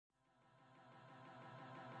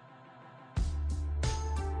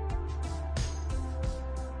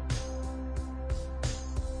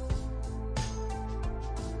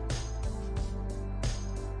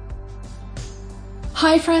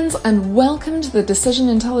Hi friends, and welcome to the Decision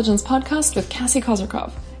Intelligence Podcast with Cassie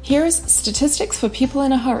Kozyrkov. Here's Statistics for People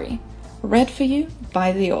in a Hurry, read for you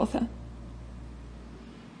by the author.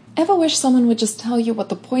 Ever wish someone would just tell you what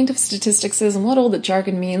the point of statistics is and what all the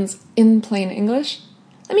jargon means in plain English?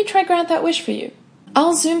 Let me try grant that wish for you.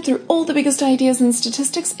 I'll zoom through all the biggest ideas in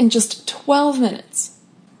statistics in just 12 minutes.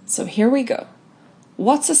 So here we go.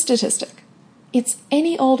 What's a statistic? It's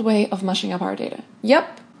any old way of mushing up our data.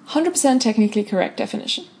 Yep. 100% technically correct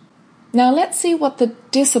definition. Now let's see what the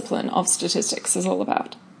discipline of statistics is all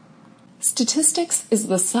about. Statistics is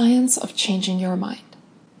the science of changing your mind.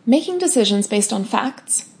 Making decisions based on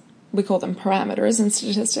facts, we call them parameters in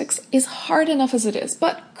statistics, is hard enough as it is,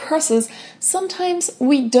 but curses, sometimes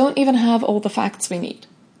we don't even have all the facts we need.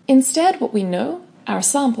 Instead, what we know, our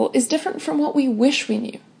sample, is different from what we wish we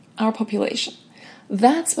knew, our population.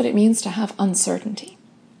 That's what it means to have uncertainty.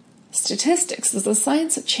 Statistics is the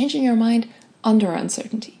science of changing your mind under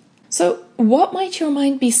uncertainty. So what might your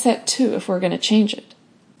mind be set to if we're going to change it?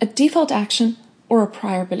 A default action or a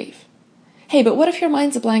prior belief? Hey, but what if your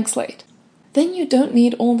mind's a blank slate? Then you don't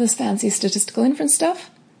need all this fancy statistical inference stuff.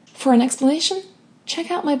 For an explanation, check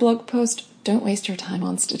out my blog post, Don't Waste Your Time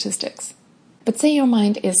on Statistics. But say your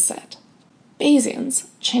mind is set. Bayesians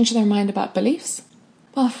change their mind about beliefs,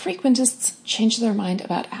 while frequentists change their mind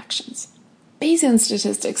about actions. Bayesian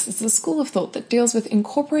statistics is the school of thought that deals with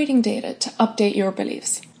incorporating data to update your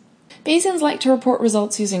beliefs. Bayesians like to report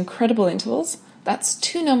results using credible intervals. That's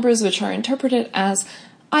two numbers which are interpreted as,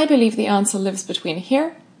 I believe the answer lives between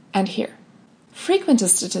here and here.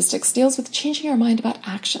 Frequentist statistics deals with changing your mind about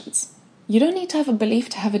actions. You don't need to have a belief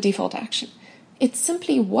to have a default action. It's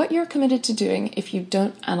simply what you're committed to doing if you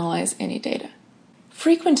don't analyze any data.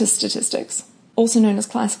 Frequentist statistics, also known as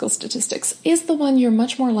classical statistics, is the one you're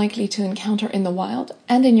much more likely to encounter in the wild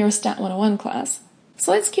and in your Stat 101 class.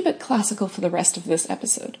 So let's keep it classical for the rest of this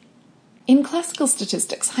episode. In classical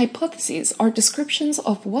statistics, hypotheses are descriptions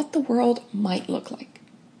of what the world might look like.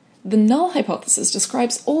 The null hypothesis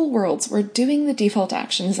describes all worlds where doing the default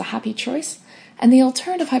action is a happy choice, and the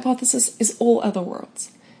alternative hypothesis is all other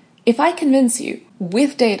worlds. If I convince you,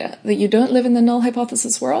 with data, that you don't live in the null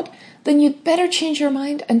hypothesis world, then you'd better change your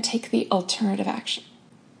mind and take the alternative action.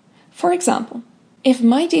 For example, if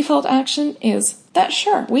my default action is that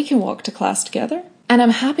sure, we can walk to class together, and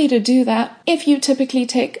I'm happy to do that if you typically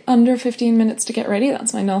take under 15 minutes to get ready,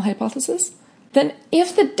 that's my null hypothesis, then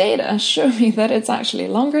if the data show me that it's actually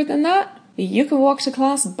longer than that, you can walk to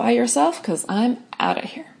class by yourself because I'm out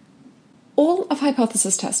of here. All of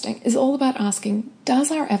hypothesis testing is all about asking,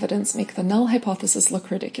 does our evidence make the null hypothesis look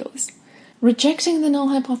ridiculous? Rejecting the null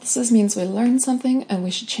hypothesis means we learned something and we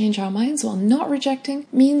should change our minds, while not rejecting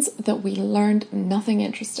means that we learned nothing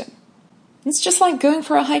interesting. It's just like going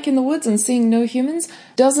for a hike in the woods and seeing no humans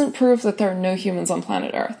doesn't prove that there are no humans on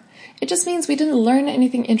planet Earth. It just means we didn't learn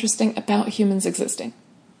anything interesting about humans existing.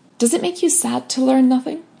 Does it make you sad to learn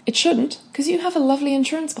nothing? It shouldn't, because you have a lovely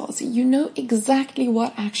insurance policy. You know exactly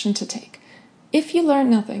what action to take. If you learn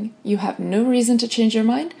nothing, you have no reason to change your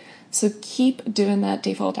mind, so keep doing that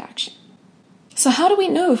default action. So how do we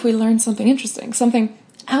know if we learned something interesting, something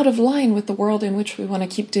out of line with the world in which we want to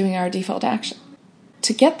keep doing our default action?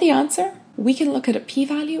 To get the answer, we can look at a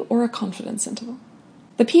p-value or a confidence interval.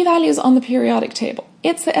 The p-value is on the periodic table.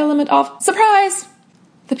 It's the element of surprise!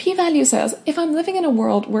 The p-value says, if I'm living in a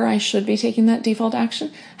world where I should be taking that default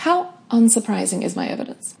action, how unsurprising is my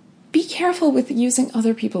evidence? Be careful with using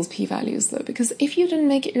other people's p-values though, because if you didn't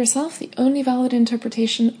make it yourself, the only valid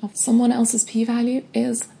interpretation of someone else's p-value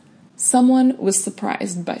is someone was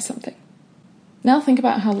surprised by something. Now think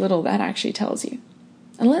about how little that actually tells you.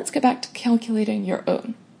 And let's get back to calculating your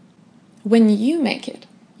own. When you make it,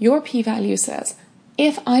 your p-value says,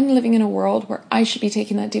 if I'm living in a world where I should be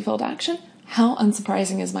taking that default action, how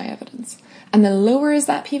unsurprising is my evidence? And the lower is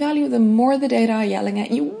that p-value, the more the data are yelling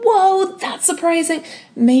at you, whoa, that's surprising.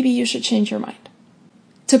 Maybe you should change your mind.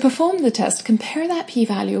 To perform the test, compare that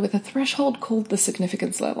p-value with a threshold called the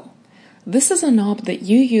significance level. This is a knob that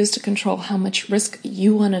you use to control how much risk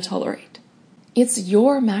you want to tolerate. It's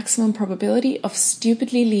your maximum probability of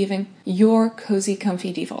stupidly leaving your cozy,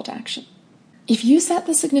 comfy default action. If you set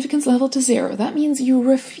the significance level to 0, that means you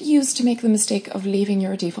refuse to make the mistake of leaving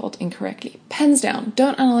your default incorrectly. Pens down,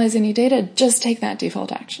 don't analyze any data, just take that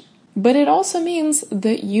default action. But it also means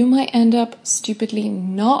that you might end up stupidly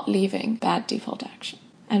not leaving that default action.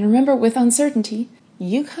 And remember, with uncertainty,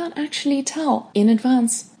 you can't actually tell in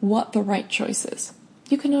advance what the right choice is.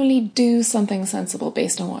 You can only do something sensible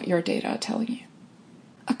based on what your data are telling you.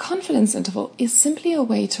 A confidence interval is simply a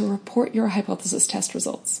way to report your hypothesis test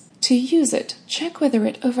results. To use it, check whether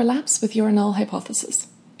it overlaps with your null hypothesis.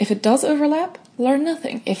 If it does overlap, learn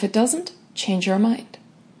nothing. If it doesn't, change your mind.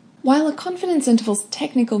 While a confidence interval's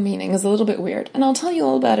technical meaning is a little bit weird, and I'll tell you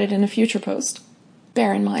all about it in a future post,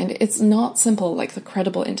 bear in mind it's not simple like the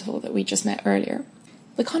credible interval that we just met earlier.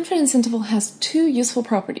 The confidence interval has two useful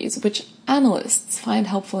properties which analysts find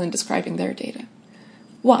helpful in describing their data.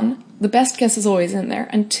 One, the best guess is always in there,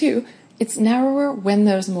 and two, it's narrower when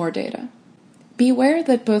there's more data. Beware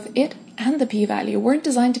that both it and the p-value weren't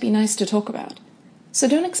designed to be nice to talk about, so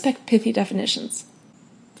don't expect pithy definitions.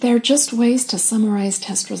 They're just ways to summarize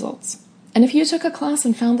test results. And if you took a class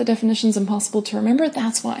and found the definitions impossible to remember,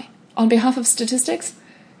 that's why. On behalf of statistics,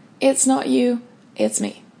 it's not you, it's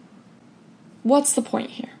me. What's the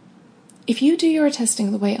point here? If you do your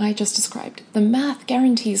testing the way I just described, the math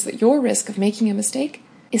guarantees that your risk of making a mistake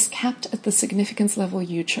is capped at the significance level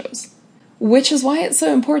you chose. Which is why it's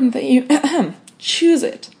so important that you choose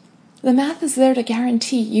it. The math is there to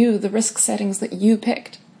guarantee you the risk settings that you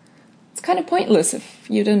picked. It's kind of pointless if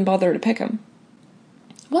you didn't bother to pick them.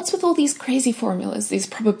 What's with all these crazy formulas, these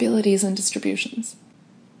probabilities and distributions?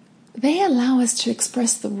 They allow us to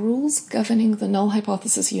express the rules governing the null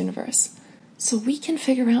hypothesis universe, so we can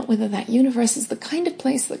figure out whether that universe is the kind of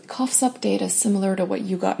place that coughs up data similar to what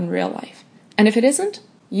you got in real life. And if it isn't,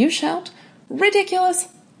 you shout, "Ridiculous!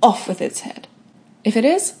 Off with its head." If it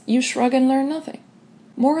is, you shrug and learn nothing.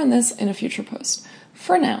 More on this in a future post.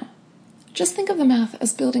 For now, just think of the math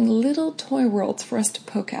as building little toy worlds for us to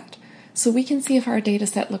poke at, so we can see if our data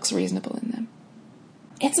set looks reasonable in them.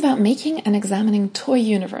 It's about making and examining toy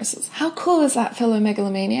universes. How cool is that, fellow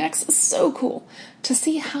megalomaniacs? So cool to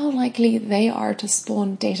see how likely they are to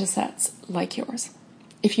spawn data sets like yours.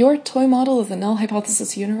 If your toy model of the null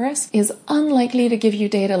hypothesis universe is unlikely to give you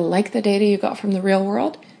data like the data you got from the real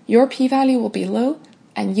world, your p-value will be low,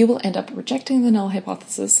 and you will end up rejecting the null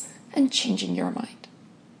hypothesis and changing your mind.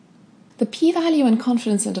 The p-value and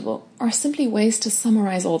confidence interval are simply ways to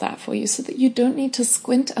summarize all that for you so that you don't need to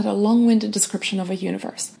squint at a long-winded description of a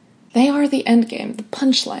universe. They are the endgame, the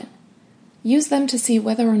punchline. Use them to see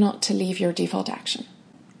whether or not to leave your default action.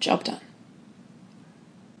 Job done.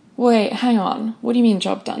 Wait, hang on. What do you mean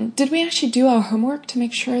job done? Did we actually do our homework to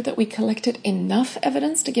make sure that we collected enough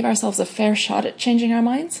evidence to give ourselves a fair shot at changing our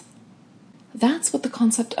minds? That's what the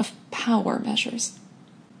concept of power measures.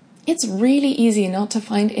 It's really easy not to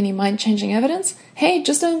find any mind-changing evidence. Hey,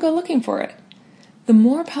 just don't go looking for it. The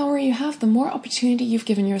more power you have, the more opportunity you've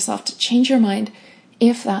given yourself to change your mind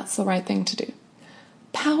if that's the right thing to do.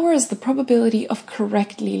 Power is the probability of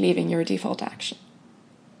correctly leaving your default action.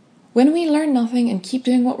 When we learn nothing and keep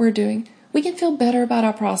doing what we're doing, we can feel better about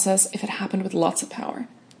our process if it happened with lots of power.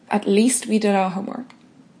 At least we did our homework.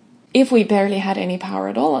 If we barely had any power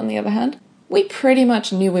at all, on the other hand, we pretty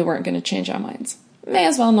much knew we weren't going to change our minds. May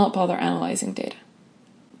as well not bother analyzing data.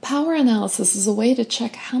 Power analysis is a way to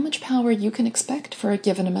check how much power you can expect for a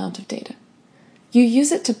given amount of data. You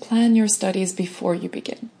use it to plan your studies before you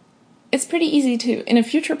begin. It's pretty easy too. In a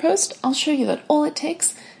future post, I'll show you that all it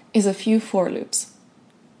takes is a few for loops.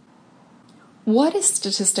 What is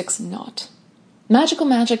statistics not? Magical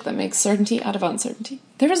magic that makes certainty out of uncertainty.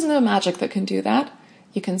 There is no magic that can do that.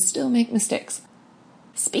 You can still make mistakes.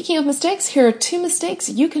 Speaking of mistakes, here are 2 mistakes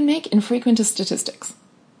you can make in frequentist statistics.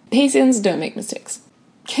 Bayesians don't make mistakes.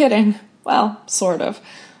 Kidding. Well, sort of.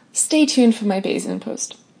 Stay tuned for my Bayesian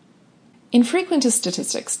post. In frequentist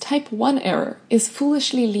statistics, type 1 error is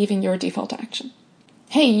foolishly leaving your default action.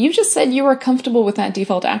 Hey, you just said you were comfortable with that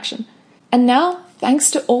default action. And now,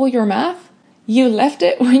 thanks to all your math, you left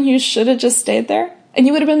it when you should have just stayed there? And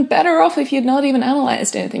you would have been better off if you'd not even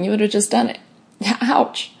analyzed anything. You would have just done it.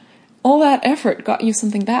 Ouch. All that effort got you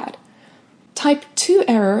something bad. Type 2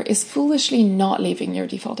 error is foolishly not leaving your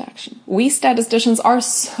default action. We statisticians are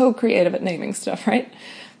so creative at naming stuff, right?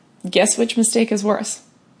 Guess which mistake is worse?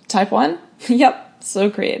 Type 1? Yep, so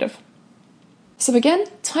creative. So again,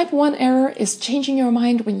 type 1 error is changing your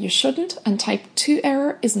mind when you shouldn't, and type 2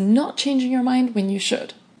 error is not changing your mind when you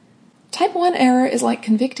should. Type 1 error is like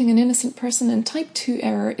convicting an innocent person, and type 2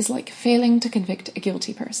 error is like failing to convict a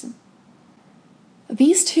guilty person.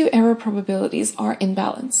 These 2 error probabilities are in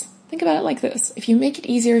balance. Think about it like this. If you make it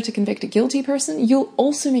easier to convict a guilty person, you'll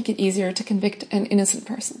also make it easier to convict an innocent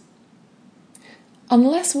person.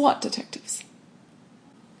 Unless what, detectives?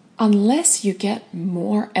 Unless you get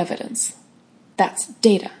more evidence. That's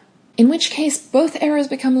data. In which case, both errors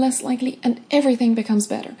become less likely and everything becomes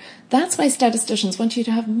better. That's why statisticians want you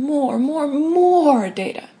to have more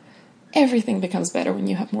data. Everything becomes better when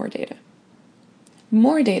you have more data.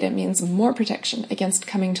 More data means more protection against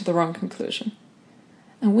coming to the wrong conclusion.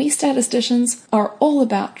 And we statisticians are all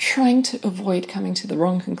about trying to avoid coming to the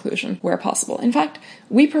wrong conclusion where possible. In fact,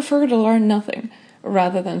 we prefer to learn nothing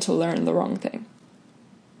rather than to learn the wrong thing.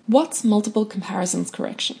 What's multiple comparisons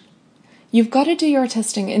correction? You've got to do your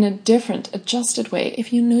testing in a different, adjusted way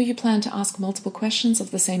if you know you plan to ask multiple questions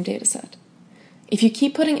of the same dataset. If you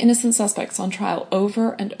keep putting innocent suspects on trial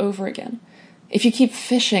over and over again, if you keep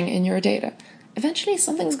fishing in your data, eventually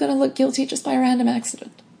something's going to look guilty just by a random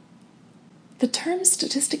accident. The term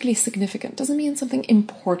statistically significant doesn't mean something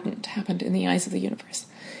important happened in the eyes of the universe.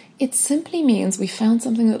 It simply means we found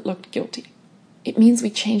something that looked guilty. It means we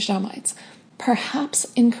changed our minds, perhaps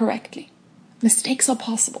incorrectly. Mistakes are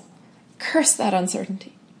possible. Curse that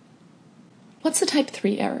uncertainty. What's a type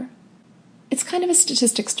 3 error? It's kind of a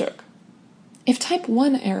statistics joke. If type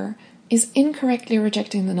 1 error is incorrectly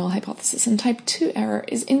rejecting the null hypothesis and type 2 error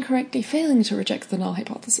is incorrectly failing to reject the null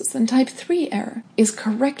hypothesis, then type 3 error is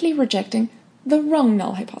correctly rejecting the wrong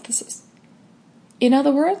null hypothesis. In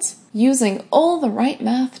other words, using all the right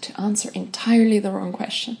math to answer entirely the wrong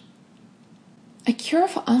question. A cure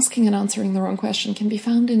for asking and answering the wrong question can be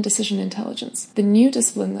found in decision intelligence, the new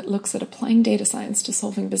discipline that looks at applying data science to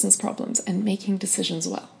solving business problems and making decisions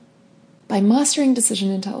well. By mastering decision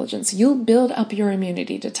intelligence, you'll build up your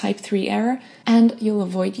immunity to type 3 error and you'll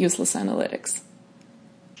avoid useless analytics.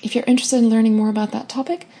 If you're interested in learning more about that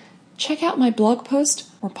topic, check out my blog post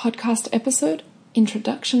or podcast episode,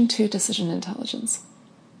 Introduction to Decision Intelligence.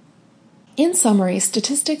 In summary,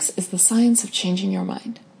 statistics is the science of changing your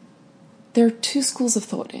mind. There are two schools of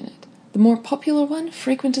thought in it. The more popular one,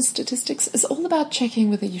 frequentist statistics, is all about checking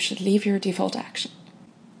whether you should leave your default action.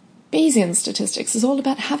 Bayesian statistics is all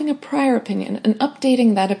about having a prior opinion and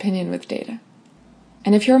updating that opinion with data.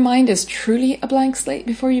 And if your mind is truly a blank slate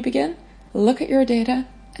before you begin, look at your data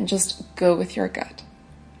and just go with your gut.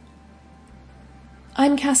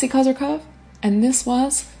 I'm Cassie Kozyrkov, and this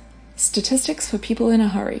was Statistics for People in a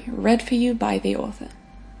Hurry, read for you by the author.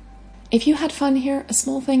 If you had fun here, a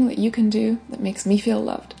small thing that you can do that makes me feel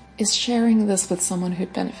loved is sharing this with someone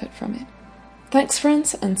who'd benefit from it. Thanks,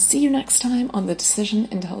 friends, and see you next time on the Decision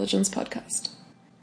Intelligence Podcast.